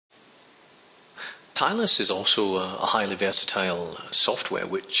TILOS is also a highly versatile software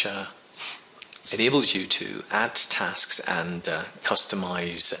which enables you to add tasks and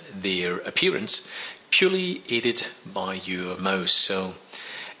customize their appearance purely aided by your mouse. So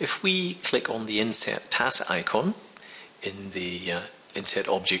if we click on the Insert Task icon in the Insert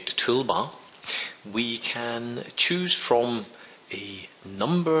Object toolbar, we can choose from a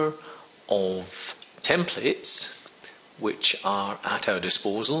number of templates which are at our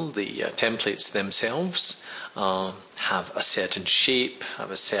disposal. The templates themselves have a certain shape, have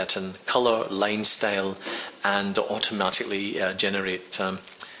a certain color, line style, and automatically generate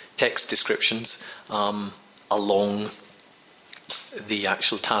text descriptions along the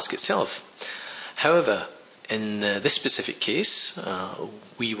actual task itself. However, in this specific case,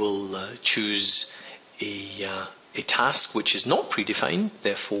 we will choose a task which is not predefined,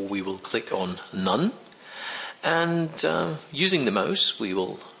 therefore we will click on None, and using the mouse we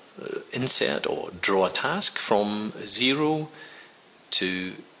will insert or draw a task from 0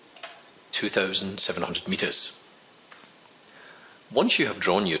 to 2,700 meters. Once you have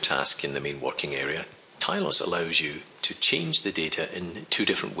drawn your task in the main working area, TILOS allows you to change the data in two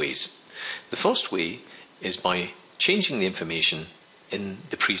different ways. The first way is by changing the information in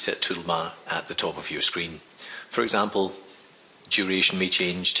the preset toolbar at the top of your screen. For example, duration may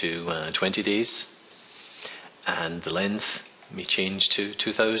change to 20 days and the length may change to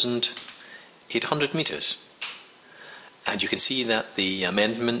 2,800 meters. And you can see that the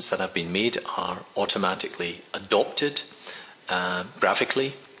amendments that have been made are automatically adopted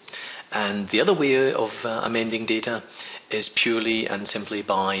graphically. And the other way of amending data is purely and simply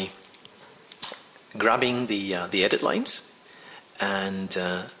by grabbing the edit lines and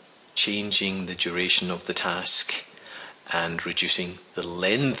changing the duration of the task and reducing the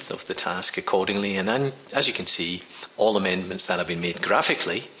length of the task accordingly. And then, as you can see, all amendments that have been made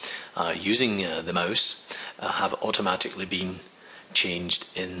graphically using the mouse have automatically been changed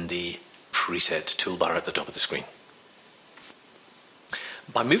in the preset toolbar at the top of the screen.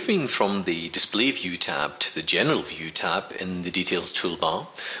 By moving from the Display View tab to the General View tab in the Details toolbar,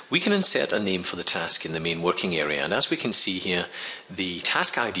 we can insert a name for the task in the main working area. And as we can see here, the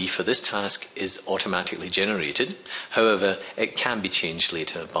task ID for this task is automatically generated. However, it can be changed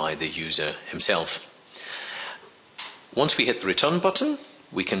later by the user himself. Once we hit the Return button,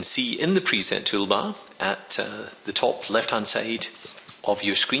 we can see in the Preset toolbar at the top left-hand side of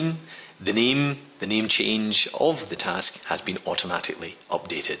your screen, the name change of the task has been automatically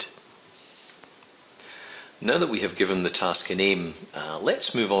updated. Now that we have given the task a name,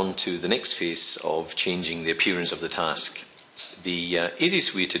 let's move on to the next phase of changing the appearance of the task. The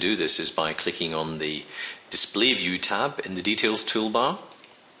easiest way to do this is by clicking on the Display View tab in the Details toolbar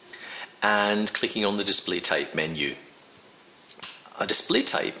and clicking on the Display Type menu. A display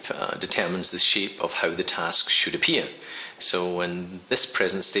type determines the shape of how the task should appear. So in this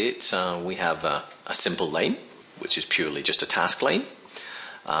present state, we have a simple line, which is purely just a task line.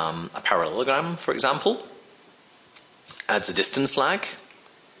 A parallelogram, for example, adds a distance lag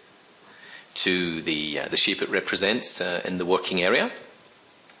to the shape it represents in the working area.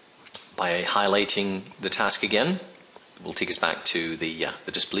 By highlighting the task again, it will take us back to the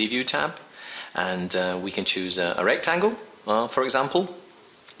Display View tab, and we can choose a rectangle, for example.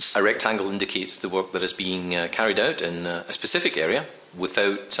 A rectangle indicates the work that is being carried out in a specific area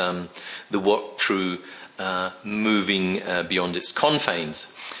without the work crew moving beyond its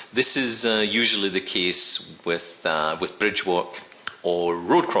confines. This is usually the case with bridge work or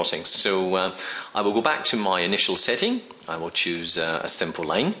road crossings. So I will go back to my initial setting. I will choose a simple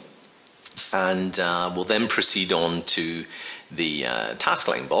line, and will then proceed on to the task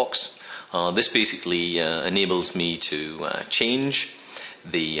line box. This basically enables me to change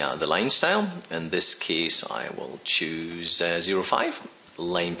the line style. In this case, I will choose 05,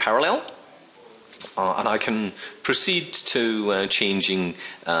 line parallel, and I can proceed to changing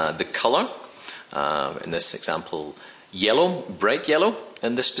the color. In this example, yellow, bright yellow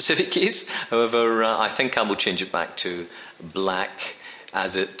in this specific case. However, I think I will change it back to black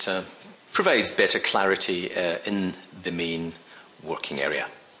as it provides better clarity in the main working area.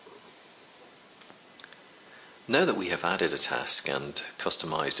 Now that we have added a task and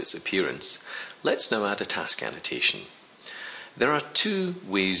customized its appearance, let's now add a task annotation. There are two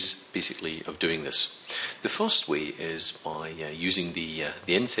ways basically of doing this. The first way is by using the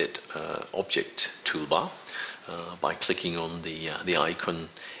Insert Object toolbar by clicking on the icon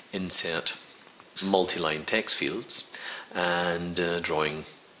Insert Multi-Line Text Fields and drawing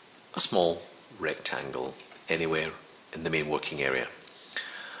a small rectangle anywhere in the main working area.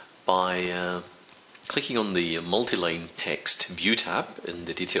 By Clicking on the multi-line text view tab in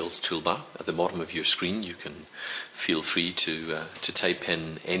the details toolbar at the bottom of your screen, you can feel free to type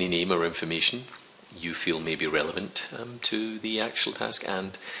in any name or information you feel may be relevant to the actual task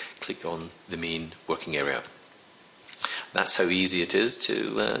and click on the main working area. That's how easy it is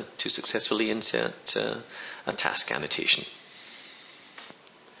to successfully insert a task annotation.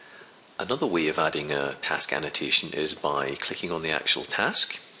 Another way of adding a task annotation is by clicking on the actual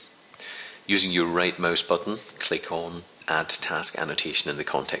task. Using your right mouse button, click on Add Task Annotation in the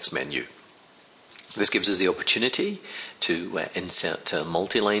context menu. This gives us the opportunity to insert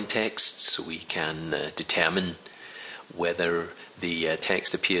multi-line text, so we can determine whether the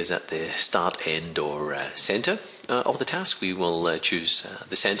text appears at the start, end or center of the task. We will choose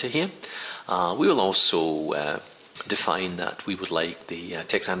the center here. We will also define that we would like the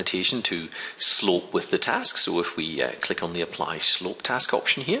text annotation to slope with the task. So if we click on the Apply Slope Task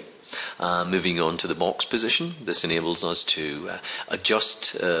option here, moving on to the box position, this enables us to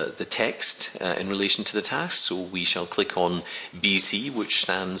adjust the text in relation to the task. So we shall click on BC, which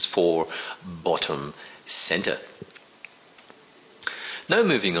stands for Bottom Center. Now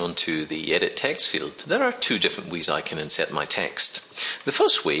moving on to the Edit Text field, there are two different ways I can insert my text. The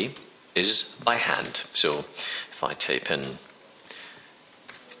first way is by hand. So if I type in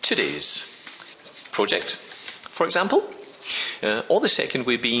today's project, for example, or the second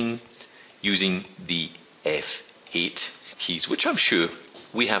way being using the F8 keys, which I'm sure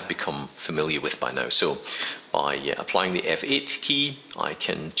we have become familiar with by now. So by applying the F8 key, I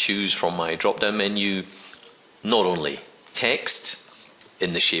can choose from my drop-down menu not only text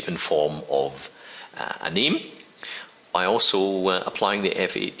in the shape and form of a name, by also applying the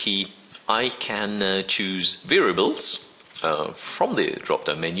F8 key, I can choose variables from the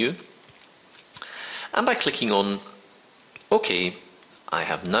drop-down menu, and by clicking on OK, I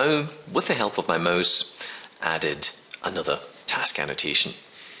have now, with the help of my mouse, added another task annotation.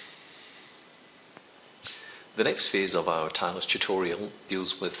 The next phase of our TILOS tutorial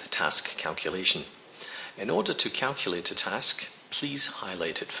deals with task calculation. In order to calculate a task, please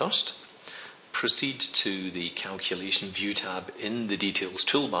highlight it first, proceed to the Calculation View tab in the Details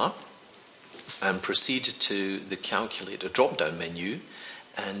toolbar, and proceed to the Calculator drop-down menu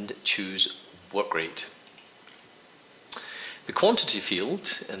and choose Work Rate. The quantity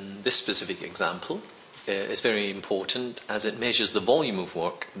field in this specific example is very important, as it measures the volume of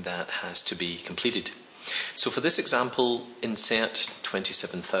work that has to be completed. So for this example, insert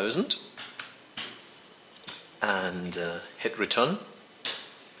 27,000 and hit return,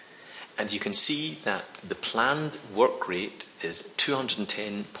 and you can see that the planned work rate is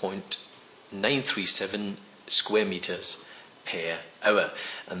 210.937 square meters per hour,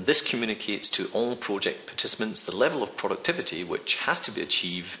 and this communicates to all project participants the level of productivity which has to be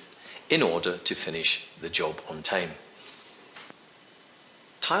achieved in order to finish the job on time.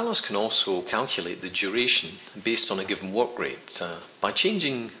 TILOS can also calculate the duration based on a given work rate. By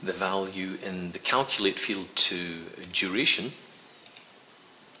changing the value in the calculate field to duration,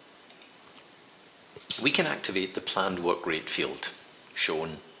 we can activate the planned work rate field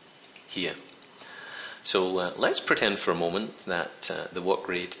shown here. So let's pretend for a moment that the work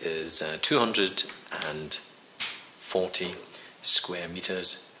rate is 240 square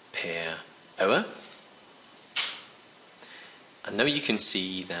meters per hour. And now you can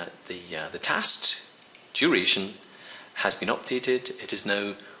see that the task duration has been updated. It is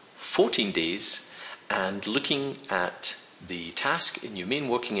now 14 days, and looking at the task in your main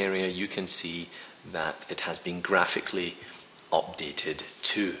working area, you can see that it has been graphically updated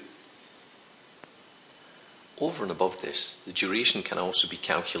too. Over and above this, the duration can also be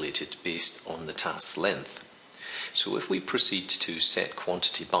calculated based on the task's length. So if we proceed to Set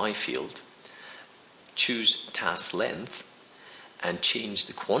Quantity By field, choose Task Length, and change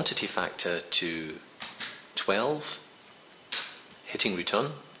the quantity factor to 12, hitting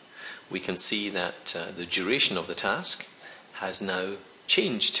return, we can see that the duration of the task has now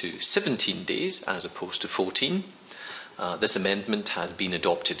changed to 17 days as opposed to 14. This amendment has been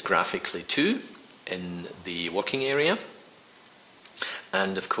adopted graphically too in the working area,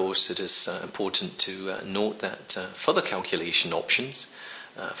 and of course it is important to note that further calculation options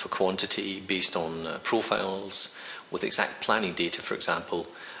for quantity based on profiles with exact planning data, for example,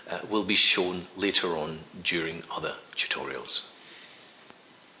 will be shown later on during other tutorials.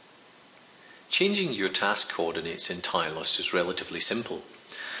 Changing your task coordinates in TILOS is relatively simple.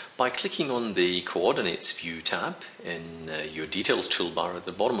 By clicking on the Coordinates View tab in your Details toolbar at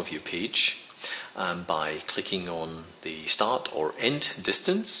the bottom of your page, and by clicking on the start or end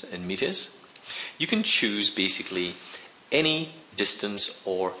distance in meters, you can choose basically any distance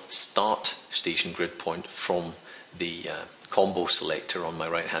or start station grid point from the combo selector on my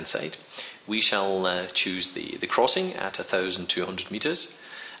right hand side. We shall choose the crossing at 1,200 meters,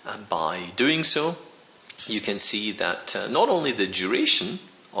 and by doing so you can see that not only the duration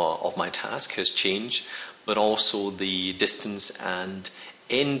of my task has changed, but also the distance and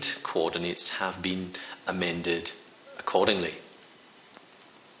end coordinates have been amended accordingly.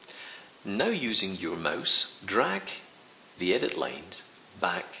 Now, using your mouse, drag the edit lines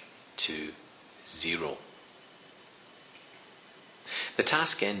back to 0. The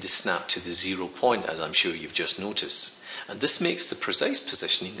task end is snapped to the 0 point, as I'm sure you've just noticed, and this makes the precise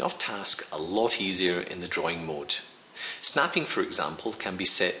positioning of task a lot easier in the drawing mode. Snapping, for example, can be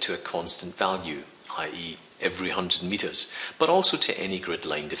set to a constant value, i.e. every 100 meters, but also to any grid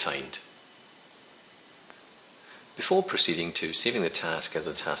line defined. Before proceeding to saving the task as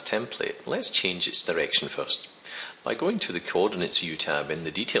a task template, let's change its direction first. By going to the Coordinates View tab in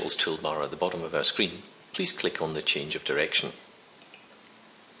the Details toolbar at the bottom of our screen, please click on the change of direction.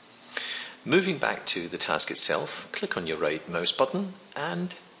 Moving back to the task itself, click on your right mouse button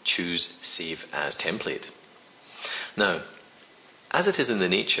and choose Save as Template. Now, as it is in the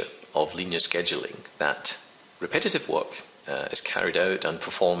nature of linear scheduling that repetitive work is carried out and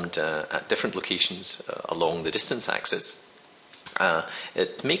performed at different locations along the distance axis,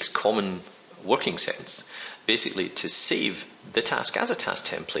 it makes common working sense basically to save the task as a task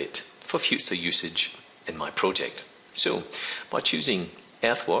template for future usage in my project. So by choosing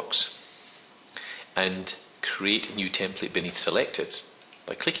Earthworks and create a new template beneath selected,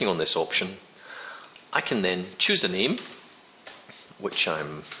 by clicking on this option, I can then choose a name, which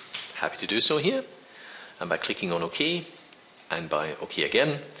I'm happy to do so here, and by clicking on OK and by OK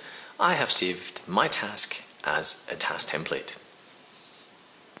again, I have saved my task as a task template.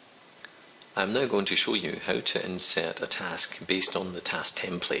 I'm now going to show you how to insert a task based on the task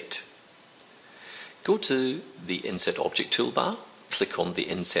template. Go to the Insert Object toolbar, click on the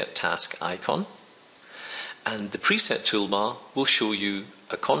Insert Task icon, and the Preset toolbar will show you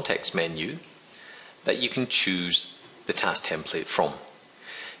a context menu that you can choose the task template from.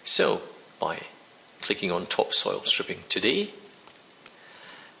 So, by clicking on Topsoil Stripping Today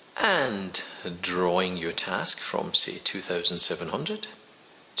and drawing your task from, say, 2,700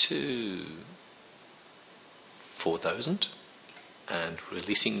 to 4,000 and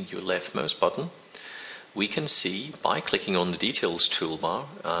releasing your left mouse button, we can see by clicking on the Details toolbar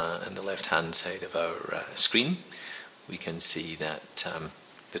on the left hand side of our screen, we can see that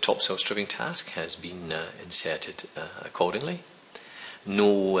the topsoil stripping task has been inserted accordingly.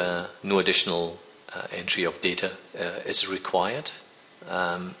 No additional entry of data is required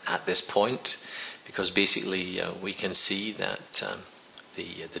at this point, because basically we can see that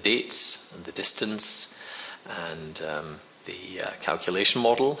the dates and the distance and the calculation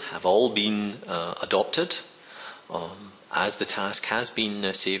model have all been adopted as the task has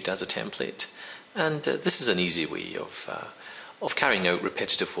been saved as a template, and this is an easy way of carrying out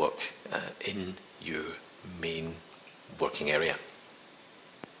repetitive work in your main working area.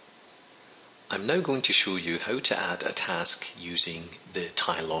 I'm now going to show you how to add a task using the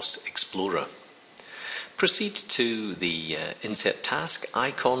TILOS Explorer. Proceed to the Insert Task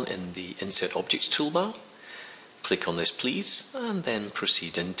icon in the Insert Objects toolbar. Click on this please, and then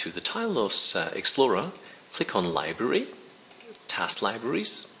proceed into the TILOS Explorer. Click on Library, Task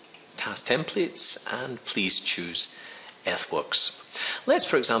Libraries, Task Templates, and please choose Earthworks. Let's,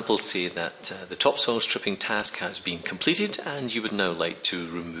 for example, say that the topsoil stripping task has been completed and you would now like to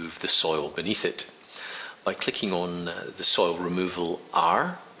remove the soil beneath it. By clicking on the Soil Removal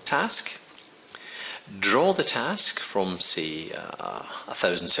R task, draw the task from, say,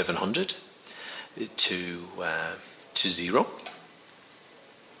 1,700 to 0.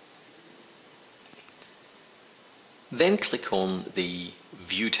 Then click on the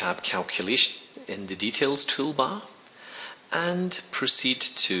View tab Calculation in the Details toolbar and proceed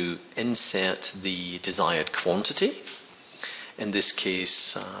to insert the desired quantity, in this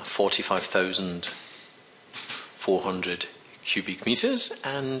case 45,400 cubic meters,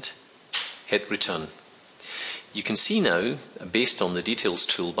 and hit return. You can see now, based on the Details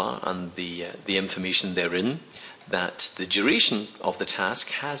toolbar and the information therein, that the duration of the task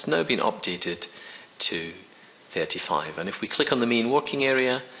has now been updated to 35. And if we click on the main working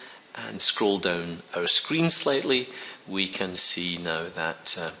area and scroll down our screen slightly, we can see now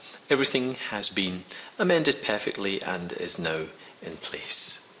that everything has been amended perfectly and is now in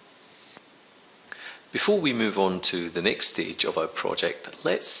place. Before we move on to the next stage of our project,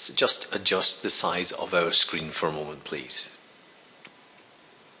 let's just adjust the size of our screen for a moment, please.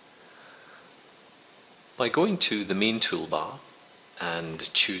 By going to the main toolbar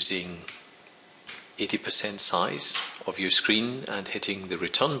and choosing 80% size of your screen and hitting the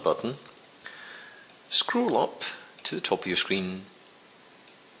return button, scroll up to the top of your screen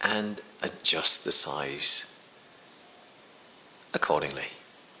and adjust the size accordingly.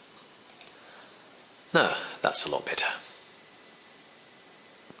 Now that's a lot better.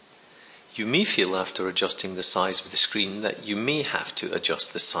 You may feel after adjusting the size of the screen that you may have to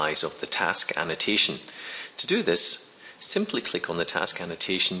adjust the size of the task annotation. To do this, simply click on the task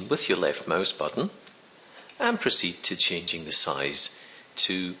annotation with your left mouse button and proceed to changing the size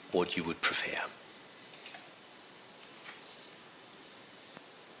to what you would prefer.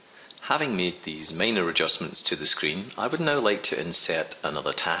 Having made these minor adjustments to the screen, I would now like to insert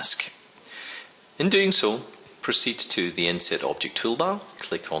another task. In doing so, proceed to the Insert Object toolbar,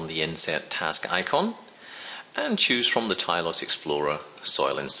 click on the Insert Task icon, and choose from the TILOS Explorer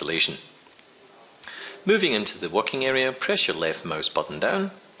Soil Installation. Moving into the working area, press your left mouse button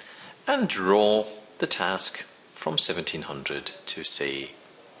down and draw the task from 1700 to, say,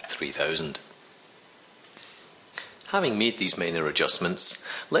 3000. Having made these minor adjustments,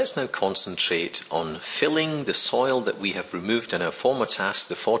 let's now concentrate on filling the soil that we have removed in our former task,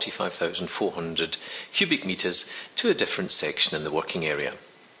 the 45,400 cubic meters, to a different section in the working area.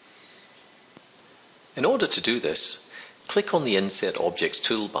 In order to do this, click on the Insert Objects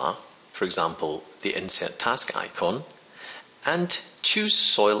toolbar, for example, the Insert Task icon, and choose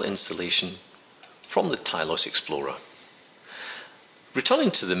Soil Installation from the TILOS Explorer.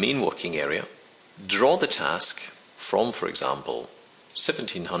 Returning to the main working area, draw the task from, for example,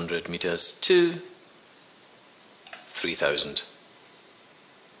 1700 meters to 3000.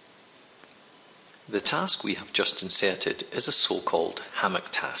 The task we have just inserted is a so-called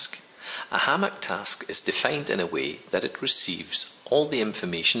hammock task. A hammock task is defined in a way that it receives all the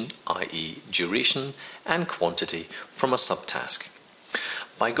information, i.e. duration and quantity, from a subtask.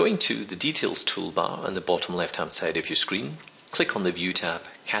 By going to the Details toolbar on the bottom left-hand side of your screen, click on the View tab,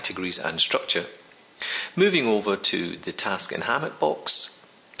 Categories and Structure. Moving over to the Task in Hammock box,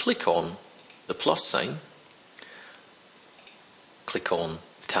 click on the plus sign, click on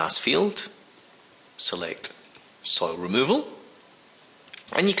the task field, select Soil Removal,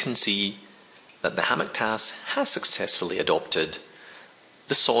 and you can see that the hammock task has successfully adopted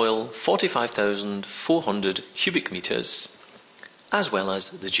the soil 45,400 cubic meters, as well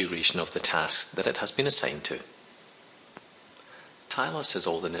as the duration of the task that it has been assigned to. TILOS has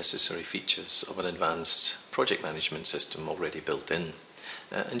all the necessary features of an advanced project management system already built in,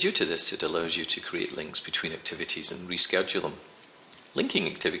 and due to this it allows you to create links between activities and reschedule them. Linking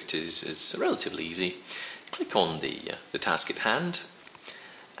activities is relatively easy. Click on the task at hand,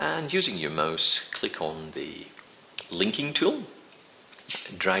 and using your mouse click on the linking tool,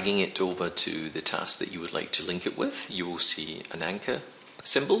 dragging it over to the task that you would like to link it with. You will see an anchor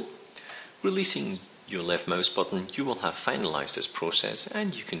symbol. Releasing your left mouse button, you will have finalized this process,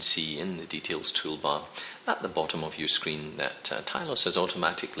 and you can see in the Details toolbar at the bottom of your screen that TILOS has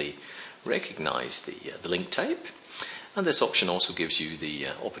automatically recognized the link type, and this option also gives you the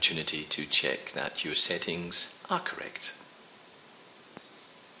opportunity to check that your settings are correct.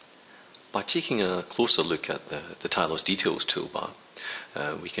 By taking a closer look at the TILOS Details toolbar,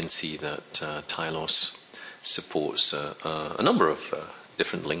 we can see that TILOS supports a number of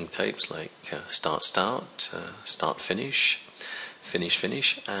different link types like start, start, finish,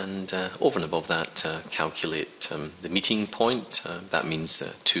 finish, and over and above that calculate the meeting point. That means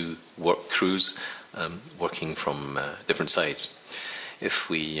two work crews working from different sides. If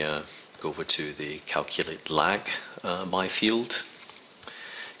we go over to the calculate lag by field,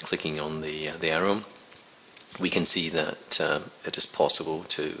 clicking on the arrow, we can see that it is possible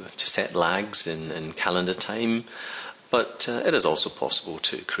to set lags in calendar time, but it is also possible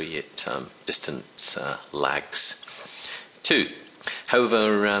to create distance lags too.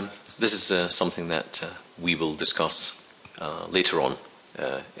 However, this is something that we will discuss later on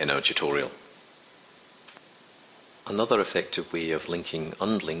in our tutorial. Another effective way of linking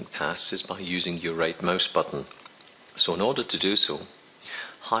unlinked tasks is by using your right mouse button. So in order to do so,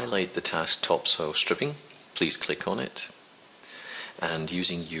 highlight the task topsoil stripping, please click on it, and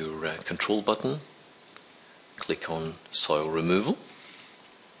using your control button, click on soil removal.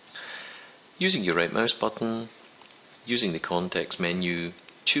 Using your right mouse button, using the context menu,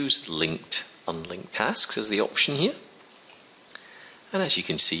 choose linked unlinked tasks as the option here. And as you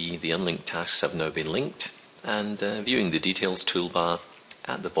can see, the unlinked tasks have now been linked, and viewing the Details toolbar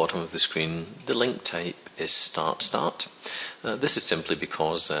at the bottom of the screen, the link type is start. This is simply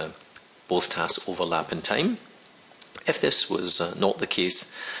because both tasks overlap in time. If this was not the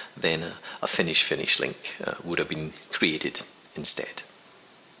case, then a finish link would have been created instead.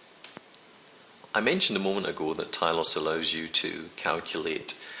 I mentioned a moment ago that TILOS allows you to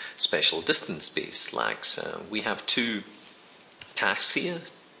calculate special distance-based lags. We have two tasks here,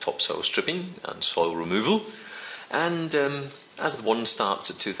 topsoil stripping and soil removal, and as the one starts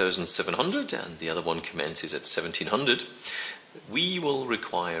at 2700 and the other one commences at 1700, we will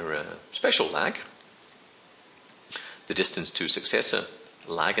require a special lag. The distance to successor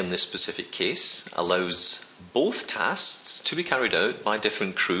lag in this specific case allows both tasks to be carried out by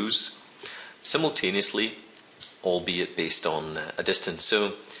different crews simultaneously, albeit based on a distance.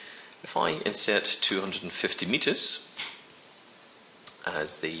 So if I insert 250 meters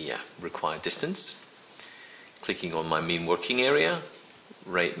as the required distance, clicking on my main working area,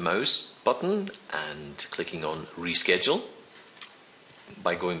 right mouse button and clicking on reschedule,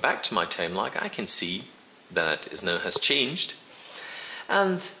 by going back to my time lag, I can see that it now has changed,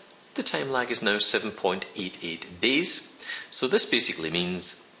 and the time lag is now 7.88 days. So this basically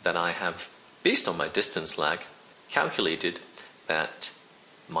means that I have, based on my distance lag, calculated that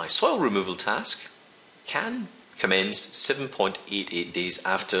my soil removal task can commence 7.88 days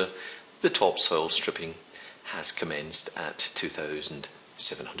after the topsoil stripping has commenced at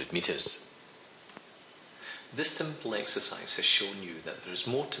 2,700 meters. This simple exercise has shown you that there is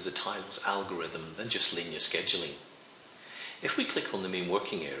more to the TILOS algorithm than just linear scheduling. If we click on the main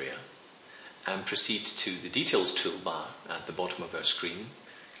working area and proceed to the Details toolbar at the bottom of our screen,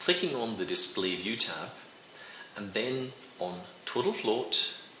 clicking on the Display View tab, and then on Total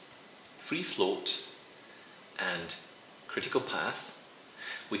Float, Free Float, and Critical Path,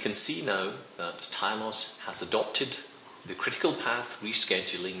 we can see now that TILOS has adopted the critical path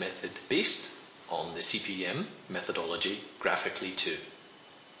rescheduling method based on the CPM methodology graphically too.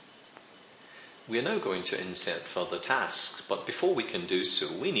 We are now going to insert further tasks, but before we can do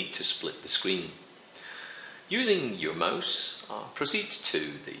so, we need to split the screen. Using your mouse, proceed to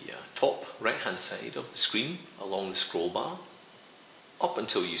the top right-hand side of the screen along the scroll bar, up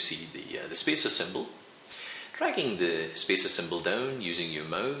until you see the spacer symbol. Dragging the spacer symbol down using your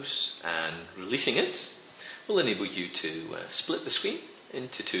mouse and releasing it will enable you to split the screen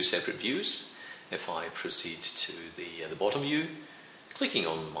into two separate views. If I proceed to the bottom view, clicking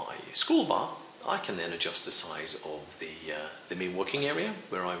on my scroll bar, I can then adjust the size of the main working area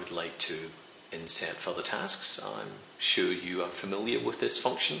where I would like to insert further tasks. I'm sure you are familiar with this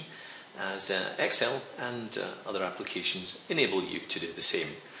function, as Excel and other applications enable you to do the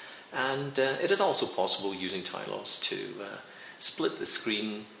same. And it is also possible using TILOS to split the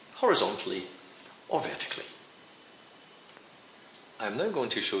screen horizontally or vertically. I'm now going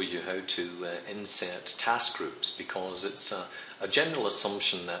to show you how to insert task groups, because it's a general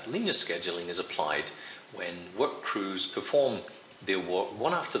assumption that linear scheduling is applied when work crews perform their work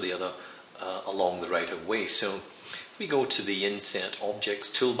one after the other along the right of way. So if we go to the Insert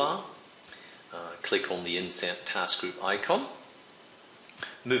Objects toolbar, click on the Insert Task Group icon.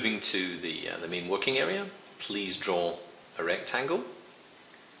 Moving to the main working area, please draw a rectangle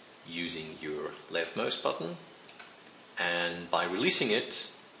using your left mouse button, and by releasing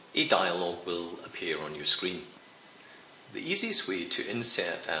it, a dialog will appear on your screen. The easiest way to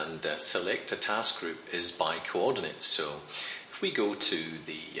insert and select a task group is by coordinates. So if we go to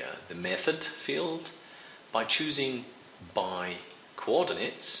the Method field, by choosing by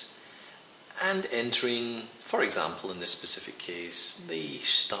coordinates and entering, for example in this specific case, the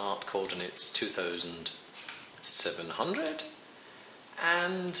start coordinates 2,700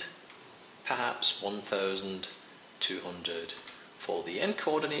 and perhaps 1,200 for the end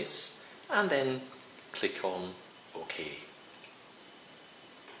coordinates, and then click on OK.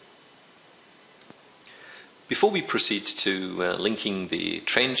 Before we proceed to linking the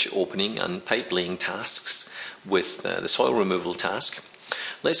trench opening and pipe laying tasks with the soil removal task,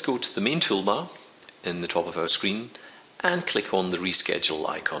 let's go to the main toolbar in the top of our screen and click on the reschedule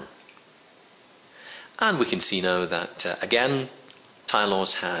icon. And we can see now that again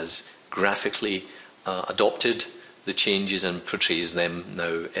TILOS has graphically adopted the changes and portrays them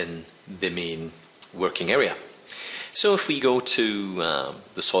now in the main working area. So if we go to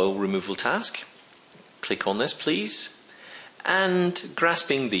the soil removal task, click on this please, and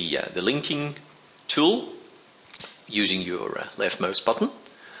grasping the linking tool using your left mouse button,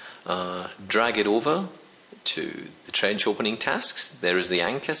 drag it over to the trench opening tasks. There is the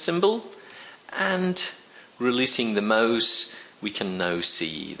anchor symbol, and releasing the mouse, we can now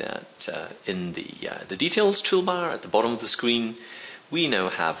see that in the Details toolbar at the bottom of the screen, we now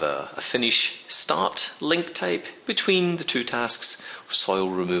have a finish start link type between the two tasks, soil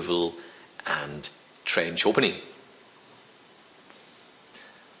removal and trench opening.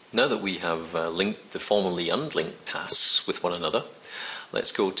 Now that we have linked the formerly unlinked tasks with one another,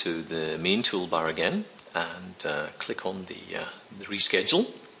 let's go to the main toolbar again and click on the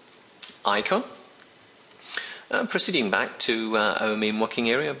reschedule icon. Proceeding back to our main working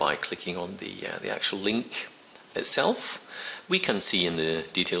area by clicking on the actual link itself, we can see in the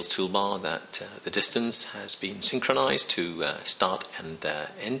details toolbar that the distance has been synchronized to start and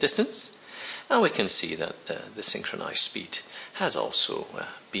end distance, and we can see that the synchronized speed has also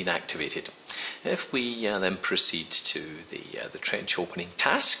been activated. If we then proceed to the trench opening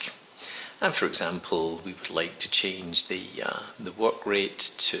task, and for example we would like to change the work rate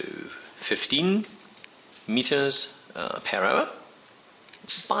to 15 meters per hour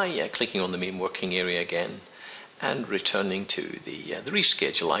by clicking on the main working area again and returning to the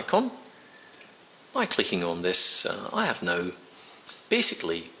reschedule icon. By clicking on this, I have now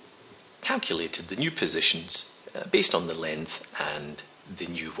basically calculated the new positions based on the length and the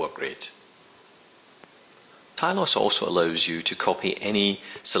new work rate. TILOS also allows you to copy any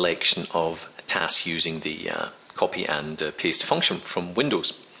selection of tasks using the copy and paste function from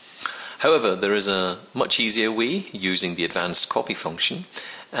Windows. However, there is a much easier way using the advanced copy function,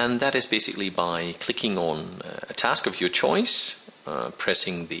 and that is basically by clicking on a task of your choice,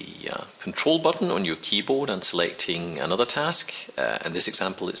 pressing the control button on your keyboard and selecting another task. In this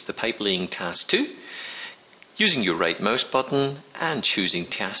example it's the pipe laying task 2, using your right mouse button and choosing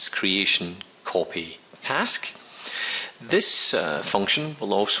task creation copy task. This function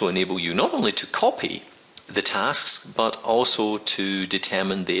will also enable you not only to copy the tasks but also to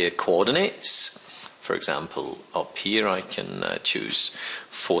determine their coordinates. For example, up here I can choose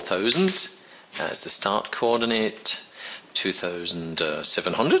 4000 as the start coordinate,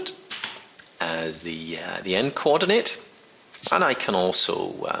 2700 as the end coordinate, and I can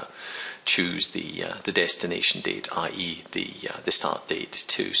also choose the destination date, i.e. the start date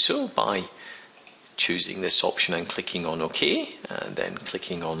too. So by choosing this option and clicking on OK and then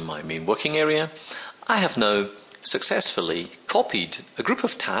clicking on my main working area, I have now successfully copied a group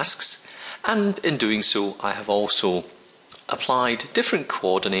of tasks, and in doing so I have also applied different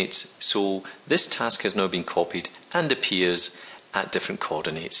coordinates, so this task has now been copied and appears at different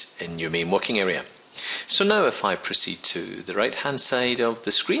coordinates in your main working area. So now if I proceed to the right hand side of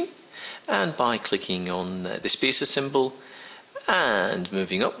the screen, and by clicking on the spacer symbol and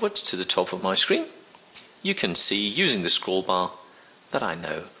moving upwards to the top of my screen, you can see using the scroll bar that I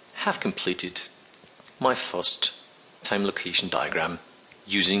now have completed my first time location diagram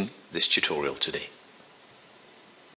using this tutorial today.